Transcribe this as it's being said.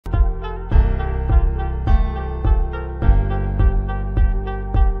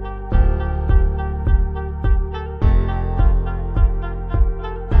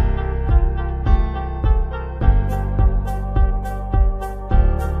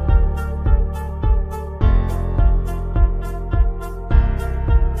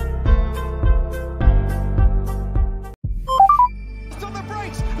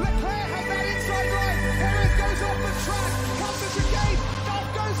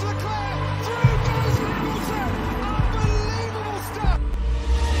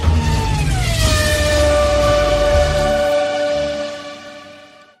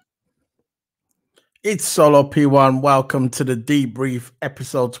It's Solo P1. Welcome to the Debrief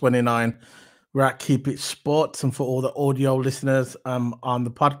episode 29. We're at Keep It Sports, and for all the audio listeners on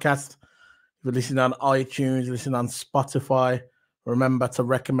the podcast, if you're listening on iTunes, listening on Spotify, remember to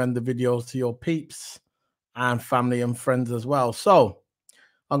recommend the videos to your peeps and family and friends as well. So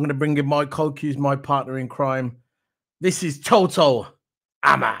I'm going to bring in my co-cues, my partner in crime. This is Toto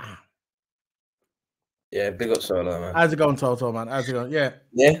Ama. Yeah, big up Solo, man. How's it going, Toto, man? How's it going? Yeah.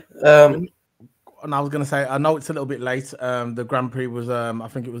 And I was going to say, I know it's a little bit late. The Grand Prix was, I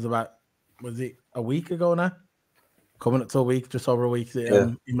think it was it a week ago now? Coming up to a week, just over a week,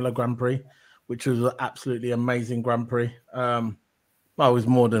 the Imola Grand Prix, which was an absolutely amazing Grand Prix. Well, it was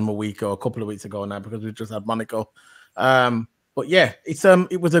more than a week or a couple of weeks ago now because we just had Monaco. But yeah,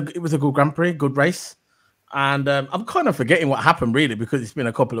 it was a good Grand Prix, good race. And I'm kind of forgetting what happened really because it's been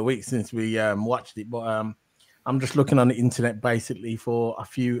a couple of weeks since we watched it. But I'm just looking on the internet basically for a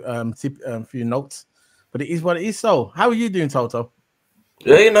few few notes. But it is what it is. So, how are you doing, Toto?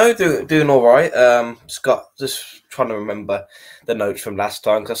 Yeah, doing all right. Scott, just trying to remember the notes from last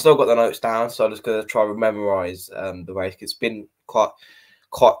time because I still got the notes down, so I'm just gonna try to memorize the race. It's been quite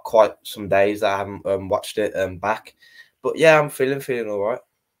some days that I haven't watched it back, but yeah, I'm feeling all right.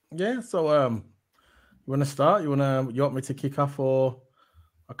 Yeah. So, you want to start? You want me to kick off, or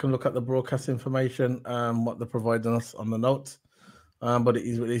I can look at the broadcast information, what they're providing us on the notes. But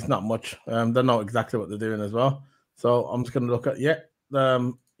it's not much. They know exactly what they're doing as well. So I'm just gonna look at you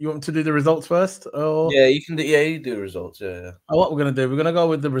want me to do the results first? Or Yeah, you can do. Yeah, you do the results. Yeah. What we're gonna do? We're gonna go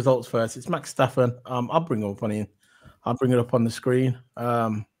with the results first. It's Max Staffen. I'll bring it up on the screen.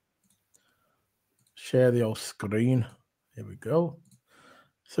 Share the old screen. Here we go.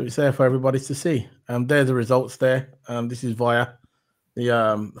 So it's there for everybody to see. There's the results there. This is via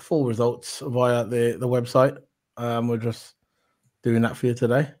the full results via the website. We're just doing that for you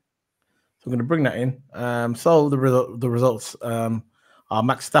today. So I'm going to bring that in. So the results are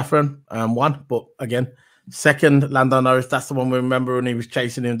Max Staffen won, but again, second Lando Norris. That's the one we remember when he was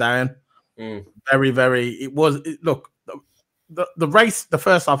chasing him down. Very, very. Look, the race. The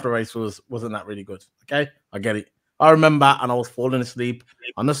first half of the race wasn't that really good. Okay, I get it. I remember, and I was falling asleep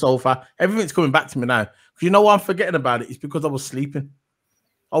on the sofa. Everything's coming back to me now. You know why I'm forgetting about it? It's because I was sleeping.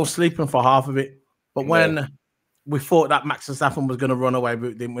 I was sleeping for half of it, but when we thought that Max Verstappen was going to run away,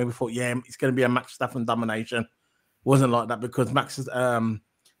 but then we thought, it's going to be a Max Verstappen domination. It wasn't like that because Max,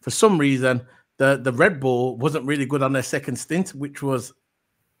 for some reason, the Red Bull wasn't really good on their second stint, which was,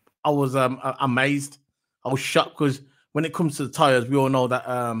 I was amazed. I was shocked because when it comes to the tires, we all know that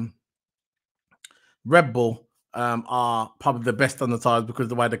Red Bull are probably the best on the tires because of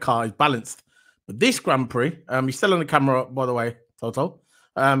the way the car is balanced. But this Grand Prix, you're still on the camera, by the way, Toto.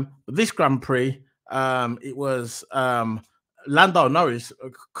 But this Grand Prix, it was Lando Norris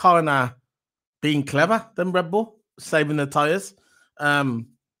kind of being clever than Red Bull, saving the tires.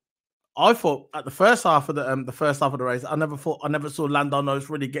 I thought at the first half of the race, I never saw Lando Norris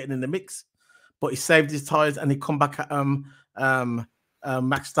really getting in the mix, but he saved his tires and he come back at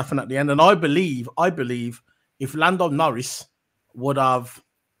Max Verstappen at the end. And I believe if Lando Norris would have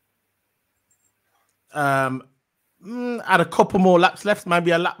had a couple more laps left,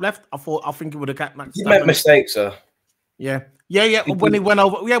 maybe a lap left, I think it would have got Max. You made mistakes, sir. Yeah. When he went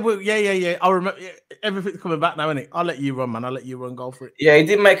over, I remember. Everything's coming back now, isn't it? I'll let you run, man. I'll let you run. Go for it. Yeah, he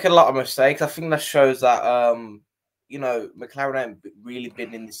did make a lot of mistakes. I think that shows that McLaren haven't really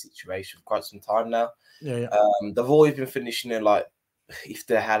been in this situation for quite some time now. Yeah. They've always been finishing in if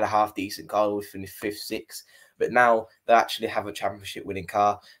they had a half decent car, they would finish 5th, 6th. But now they actually have a championship winning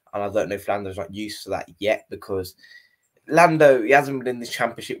car, and I don't know if Lando's not used to that yet because Lando, he hasn't been in this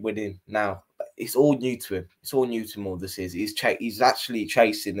championship winning now. It's all new to him. It's all new to him. All this is. He's actually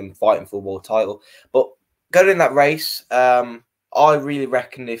chasing and fighting for a world title. But going in that race, I really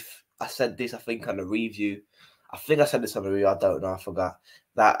reckon if I said this, I think on the review, I think I said this on the review. I don't know. I forgot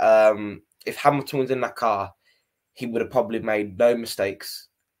that if Hamilton was in that car, he would have probably made no mistakes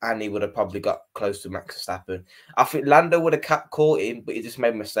and he would have probably got close to Max Verstappen. I think Lando would have caught him, but he just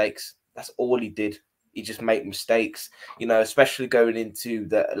made mistakes. That's all he did. He just made mistakes, especially going into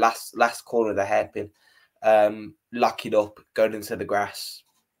the last corner of the hairpin, locking up, going into the grass.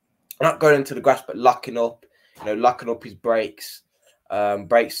 Not going into the grass, but locking up his brakes,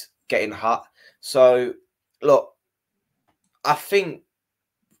 brakes getting hot. So, look, I think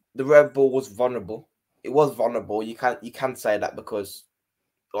the Red Bull was vulnerable. It was vulnerable. You can say that because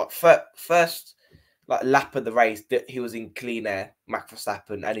first lap of the race, he was in clean air, Max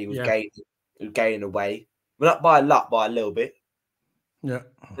Verstappen, and he was gaining away, but not by a lot, by a little bit. Yeah.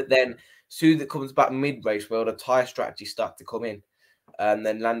 But then, soon as it comes back mid race, where the tire strategy started to come in, And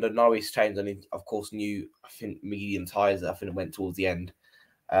then Lando Norris changed, and he, of course, new, I think, medium tyres. I think it went towards the end.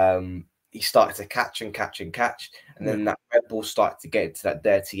 He started to catch and catch and catch, and then that Red Bull started to get into that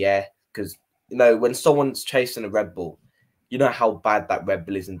dirty air. Because, you know, when someone's chasing a Red Bull, you know how bad that Red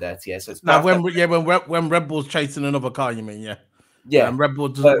Bull is in dirty air. So it's now when Red Bull's chasing another car, you mean? yeah. Red Bull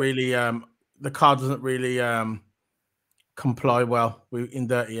doesn't really the car doesn't really comply well in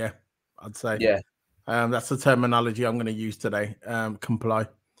dirty air, I'd say. Yeah. That's the terminology I'm going to use today. Comply.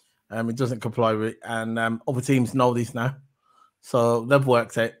 It doesn't comply with, and other teams know this now, so they've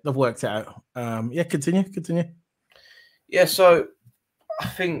worked it. They've worked it out. Yeah, continue. Yeah, so I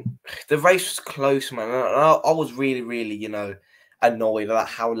think the race was close, man. I was really, really, you know, annoyed at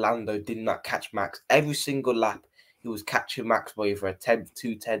how Lando did not catch Max. Every single lap, he was catching Max by either a 10th,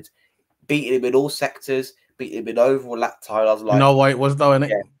 2/10, beating him in all sectors, beating him in overall lap time. I was like, you know why it was though, innit?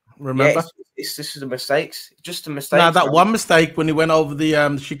 Yeah. Remember? Yeah, it's just the mistakes. Just the mistakes. Now that one mistake when he went over the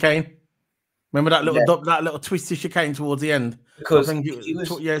chicane. Remember that little twisty chicane towards the end? Because I think it was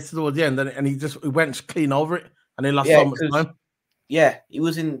towards the end, and he went clean over it, and he lost so much time. Yeah, he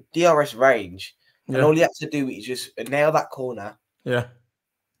was in DRS range, and all he had to do is just nail that corner. Yeah,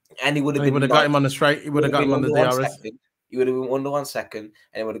 and he would have got him on the straight. He would have got him on the DRS. He would have been under 1 second,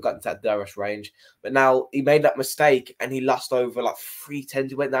 and he would have gotten to that DRS range. But now he made that mistake, and he lost over like 3/10.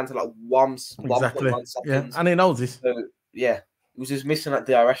 He went down to like 1.1 seconds. Yeah, and he knows this. So yeah, he was just missing that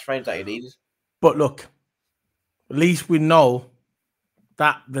DRS range that he needed. But look, at least we know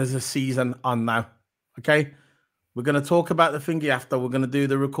that there's a season on now. Okay, we're going to talk about the thingy after. We're going to do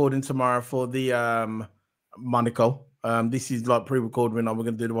the recording tomorrow for the Monaco. This is like pre-recorded. We're going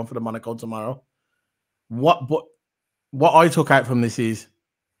to do the one for the Monaco tomorrow. What I took out from this is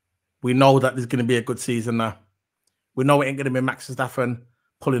we know that there's going to be a good season now. We know it ain't going to be Max Verstappen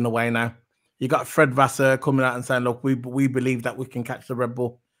pulling away now. You got Fred Vasseur coming out and saying, look, we believe that we can catch the Red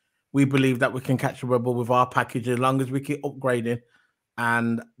Bull. We believe that we can catch the Red Bull with our package as long as we keep upgrading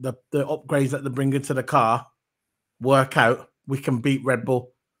and the upgrades that they're bringing to the car work out, we can beat Red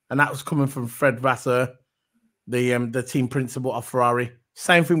Bull. And that was coming from Fred Vasseur, the team principal of Ferrari.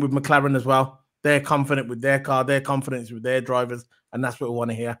 Same thing with McLaren as well. They're confident with their car, they're confident with their drivers, and that's what we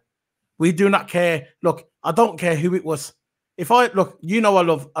want to hear. We do not care. Look, I don't care who it was. You know I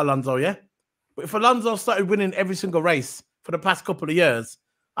love Alonso, yeah? But if Alonso started winning every single race for the past couple of years,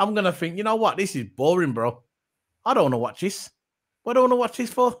 I'm going to think, you know what? This is boring, bro. I don't want to watch this. What do I want to watch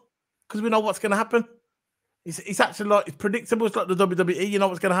this for? Because we know what's going to happen. It's actually like, it's predictable. It's like the WWE. You know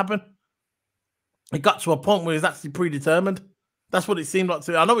what's going to happen. It got to a point where it's actually predetermined. That's what it seemed like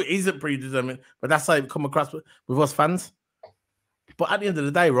to me. I know it isn't predetermined, but that's how it come across with us fans. But at the end of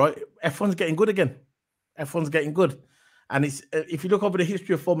the day, right, F1's getting good again. F1's getting good. And it's if you look over the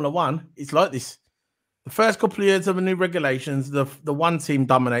history of Formula One, it's like this. The first couple of years of the new regulations, the one team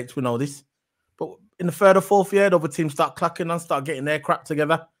dominates. We know this. But in the third or fourth year, the other teams start clacking and start getting their crap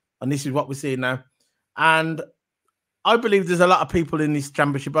together. And this is what we're seeing now. And I believe there's a lot of people in this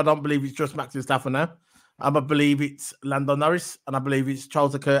championship. I don't believe it's just Max Verstappen now. I believe it's Lando Norris, and I believe it's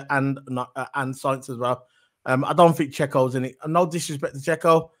Charles Leclerc and Sainz as well. I don't think Checo's in it. No disrespect to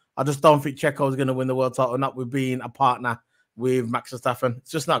Checo. I just don't think Checo's going to win the world title, not with being a partner with Max Verstappen.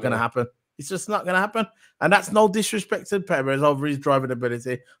 It's just not going to happen. It's just not going to happen. And that's no disrespect to Perez over his driving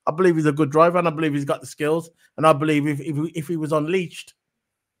ability. I believe he's a good driver, and I believe he's got the skills. And I believe if he was unleashed,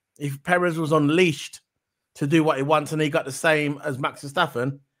 if Perez was unleashed to do what he wants and he got the same as Max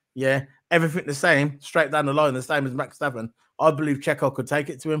Verstappen, yeah, everything the same, straight down the line, the same as Max Verstappen, I believe Checo could take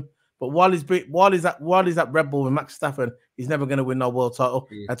it to him. But while he's at Red Bull with Max Verstappen, he's never going to win no world title.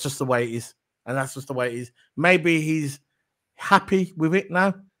 That's just the way it is. And that's just the way it is. Maybe he's happy with it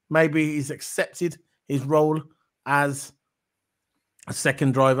now. Maybe he's accepted his role as a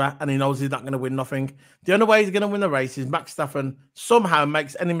second driver and he knows he's not going to win nothing. The only way he's going to win the race is Max Verstappen somehow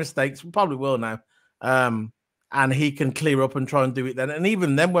makes any mistakes. We probably will now. And he can clear up and try and do it then. And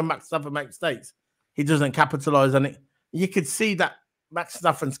even then, when Max Verstappen makes mistakes, he doesn't capitalize on it. You could see that Max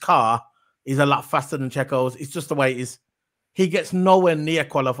Verstappen's car is a lot faster than Checo's. It's just the way it is. He gets nowhere near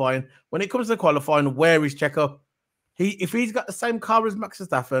qualifying. When it comes to qualifying, where is Checo? If he's got the same car as Max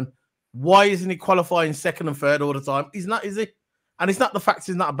Verstappen, why isn't he qualifying second and third all the time? He's not, is he? And it's not the fact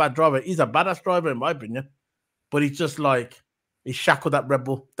he's not a bad driver. He's a badass driver, in my opinion. But he's just like, he's shackled at Red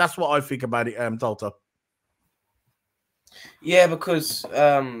Bull. That's what I think about it, Toto. Yeah, because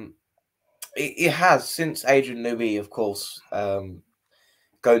it has, since Adrian Newey, of course,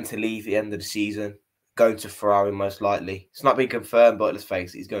 going to leave at the end of the season, going to Ferrari most likely. It's not been confirmed, but let's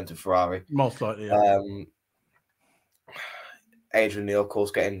face it, he's going to Ferrari. Most likely, yeah. Adrian Newey, of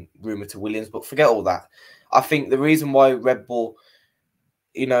course, getting rumoured to Williams, but forget all that. I think the reason why Red Bull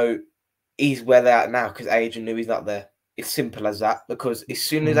you know, he's where they're at now because Adrian Newey's not there. It's simple as that. Because as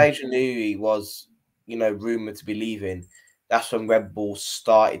soon as Adrian Newey was, you know, rumored to be leaving, that's when Red Bull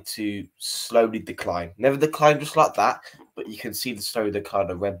started to slowly decline. Never decline just like that, but you can see the slow decline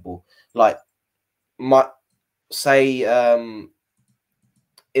of Red Bull. Like, say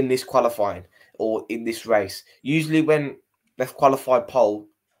in this qualifying or in this race, usually when they've qualified pole,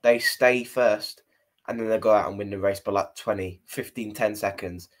 they stay first and then they go out and win the race by like 20, 15, 10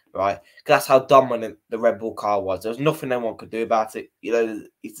 seconds, right? That's how dominant the Red Bull car was. There was nothing anyone could do about it. You know,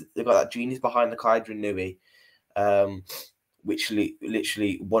 they've got that genius behind the car, Adrian Newey, which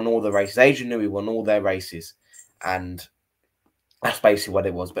literally won all the races. Adrian Newey won all their races, and that's basically what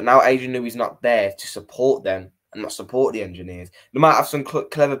it was. But now Adrian Newey's not there to support them and not support the engineers. They might have some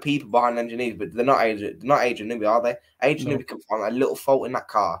clever people behind the engineers, but they're not Adrian Newey, are they? Adrian Newey can find a little fault in that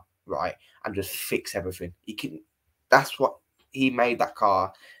car, right, and just fix everything. He can. That's what he made that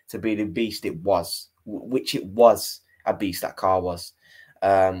car to be the beast it was, which it was a beast. That car was. We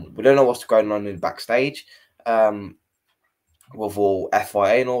don't know what's going on in the backstage, with all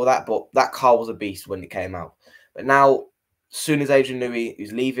FIA and all that, but that car was a beast when it came out. But now, as soon as Adrian Newey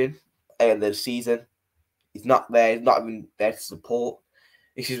is leaving at the end of the season, he's not there. He's not even there to support.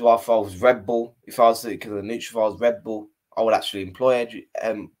 This is why if I was Red Bull, if I was because of the neutral, if I was Red Bull, I would actually employ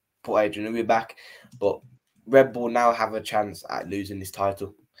put Adrian Newey back. But Red Bull now have a chance at losing this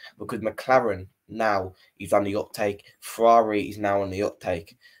title because McLaren now is on the uptake. Ferrari is now on the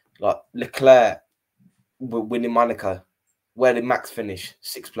uptake. Like Leclerc winning Monaco. Where did Max finish?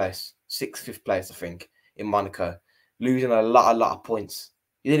 Fifth place, I think, in Monaco. Losing a lot of points.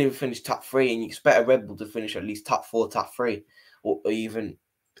 You didn't even finish top 3, and you expect a Red Bull to finish at least top 4, top 3, or even,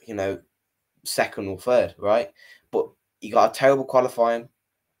 you know, second or third, right? But you got a terrible qualifying.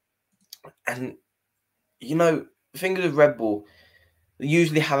 And, you know, the thing with Red Bull, they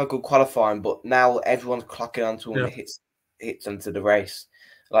usually have a good qualifying, but now everyone's clocking onto them and hits into the race.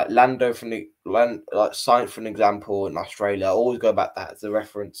 Like Lando like Sainz, for an example, in Australia, I always go back that as a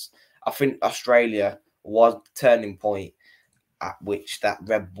reference. I think Australia was the turning point at which that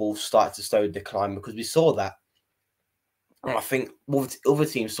Red Bull started to slowly decline because we saw that. And I think other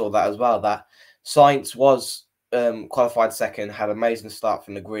teams saw that as well, that Sainz was qualified second, had an amazing start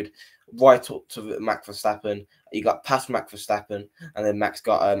from the grid, right up to Max Verstappen. He got past Max Verstappen, and then Max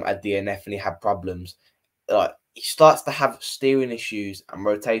got a DNF and he had problems. Like, he starts to have steering issues and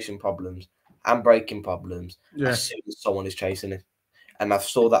rotation problems and braking problems as soon as someone is chasing him. And I've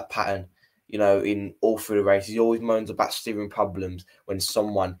saw that pattern, you know, in all through the races. He always moans about steering problems when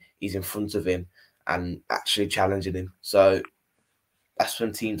someone is in front of him and actually challenging him. So that's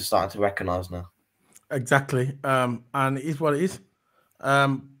when teams are starting to recognise now. Exactly. And it is what it is.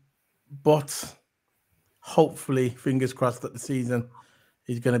 But hopefully, fingers crossed that the season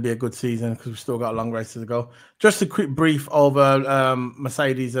is going to be a good season because we've still got a long race to go. Just a quick brief over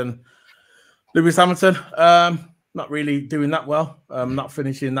Mercedes and Lewis Hamilton. Not really doing that well. Not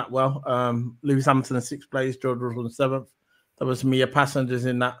finishing that well. Lewis Hamilton in 6th place, George Russell in 7th. There was mere passengers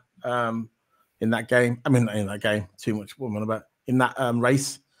in that game. I mean, in that game, too much woman about in that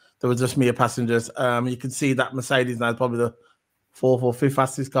race. There was just mere passengers. You can see that Mercedes now is probably the 4th or 5th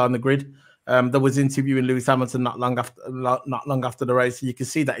fastest car on the grid. There was interviewing Lewis Hamilton not long after the race. So you can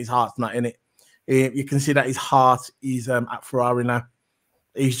see that his heart's not in it. You can see that his heart is at Ferrari now.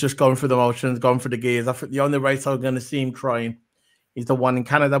 He's just going through the motions, going through the gears. I think the only race I'm going to see him trying is the one in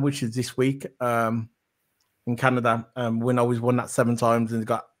Canada, which is this week. In Canada, we know he's won that 7 times and he's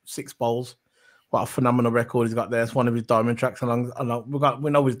got 6 poles. What a phenomenal record he's got there. It's one of his diamond tracks. We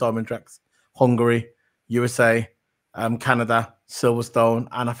know his diamond tracks: Hungary, USA, Canada, Silverstone,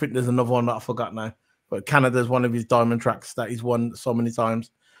 and I think there's another one that I forgot now. But Canada is one of his diamond tracks that he's won so many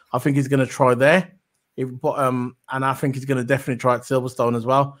times. I think he's going to try there. And I think he's going to definitely try at Silverstone as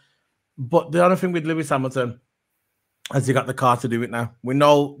well. But the only thing with Lewis Hamilton, has he got the car to do it now? We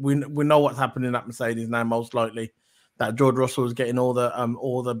know what's happening at Mercedes now. Most likely, that George Russell is getting all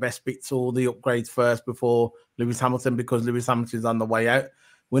the best bits, all the upgrades first before Lewis Hamilton, because Lewis Hamilton is on the way out.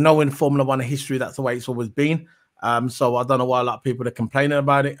 We know in Formula One history that's the way it's always been. So I don't know why a lot of people are complaining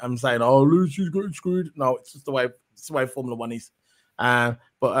about it. I'm saying, "Oh, Lewis is getting screwed." No, it's just the way Formula One is.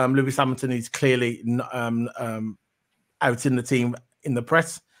 But Lewis Hamilton is clearly out in the team in the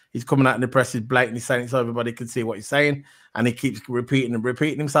press. He's coming out in the press, he's blatantly saying it so everybody can see what he's saying, and he keeps repeating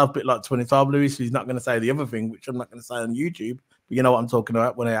himself, a bit like 25 Lewis. He's not going to say the other thing, which I'm not going to say on YouTube, but you know what I'm talking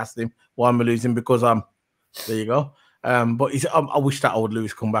about when I asked him why am I losing, because there you go. But I wish that old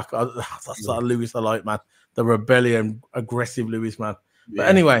Lewis come back. That's sort of Lewis I like, man. The rebellion, aggressive Lewis, man. Yeah. But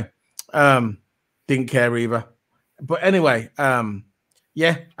anyway, didn't care either. But anyway,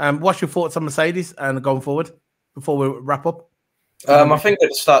 Yeah. What's your thoughts on Mercedes and going forward before we wrap up? I think at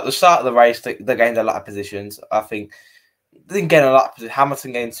the start of the race, they gained a lot of positions. I think they didn't gain a lot.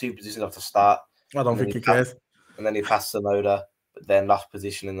 Hamilton gained 2 positions off the start. I don't think he cares. And then he passed Sonoda, but then lost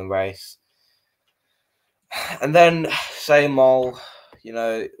position in the race. And then same old,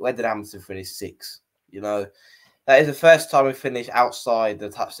 where did Hamilton finish? 6th? That is the first time we finished outside the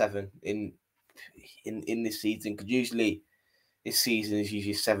top 7 in this season. Because usually this season is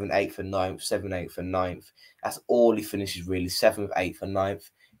usually 7th, 8th, and 9th, 7th, 8th, and 9th. That's all he finishes really, 7th, 8th, and 9th.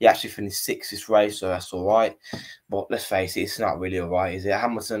 He actually finished 6th this race, so that's all right. But let's face it, it's not really all right, is it?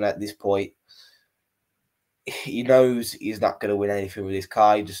 Hamilton at this point, he knows he's not going to win anything with his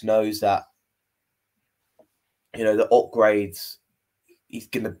car. He just knows that, the upgrades,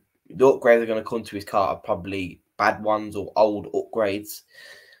 the upgrades are going to come to his car are probably bad ones or old upgrades.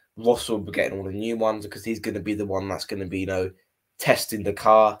 Russell will be getting all the new ones because he's going to be the one that's going to be, testing the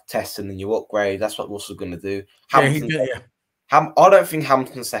car, testing the new upgrade. That's what Russell's going to do. I don't think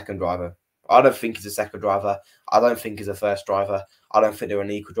Hamilton's a second driver. I don't think he's a second driver. I don't think he's a first driver. I don't think they're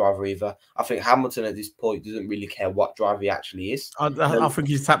an equal driver either. I think Hamilton at this point doesn't really care what driver he actually is. I think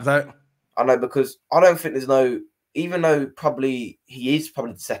he's tapped out. I know, because I don't think even though probably he is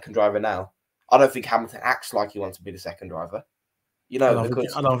probably the second driver now, I don't think Hamilton acts like he wants to be the second driver. I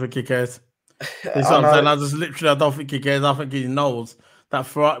don't think he cares. That's what I'm saying. I don't think he cares. I think he knows that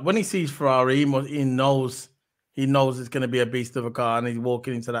when he sees Ferrari, he knows it's going to be a beast of a car, and he's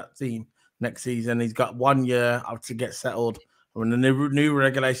walking into that team next season. He's got 1 year to get settled. When the new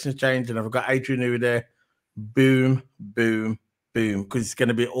regulations change, and I've got Adrian Newey there, boom, boom, boom, because it's going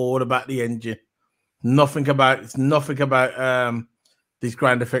to be all about the engine. Nothing about this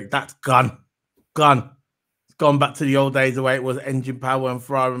ground effect. That's gone. It's gone back to the old days, the way it was engine power and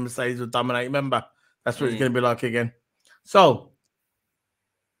Ferrari and Mercedes would dominate. Remember, that's what it's going to be like again. So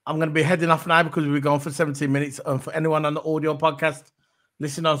I'm going to be heading off now because we've been going for 17 minutes. And for anyone on the audio podcast,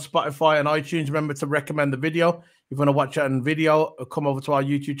 listen on Spotify and iTunes, remember to recommend the video. If you want to watch it on video, come over to our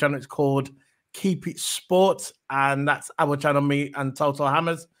YouTube channel. It's called Keep It Sports, and that's our channel, me and TOTO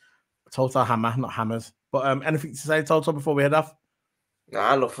Hammers. TOTO Hammer, not Hammers. But anything to say, TOTO, before we head off?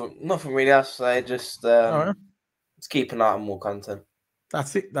 Nah, nothing really else to say. Just let's keep an eye on more content.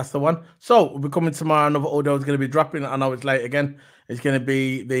 That's it. That's the one. So we'll be coming tomorrow. Another audio is going to be dropping. I know it's late again. It's going to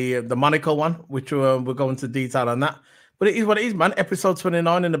be the Monaco one, which we'll go into detail on that. But it is what it is, man. Episode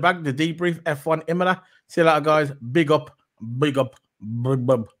 29 in the bag. The debrief F1 Imola. See you later, guys. Big up. Big up. Big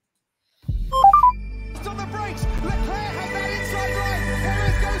up.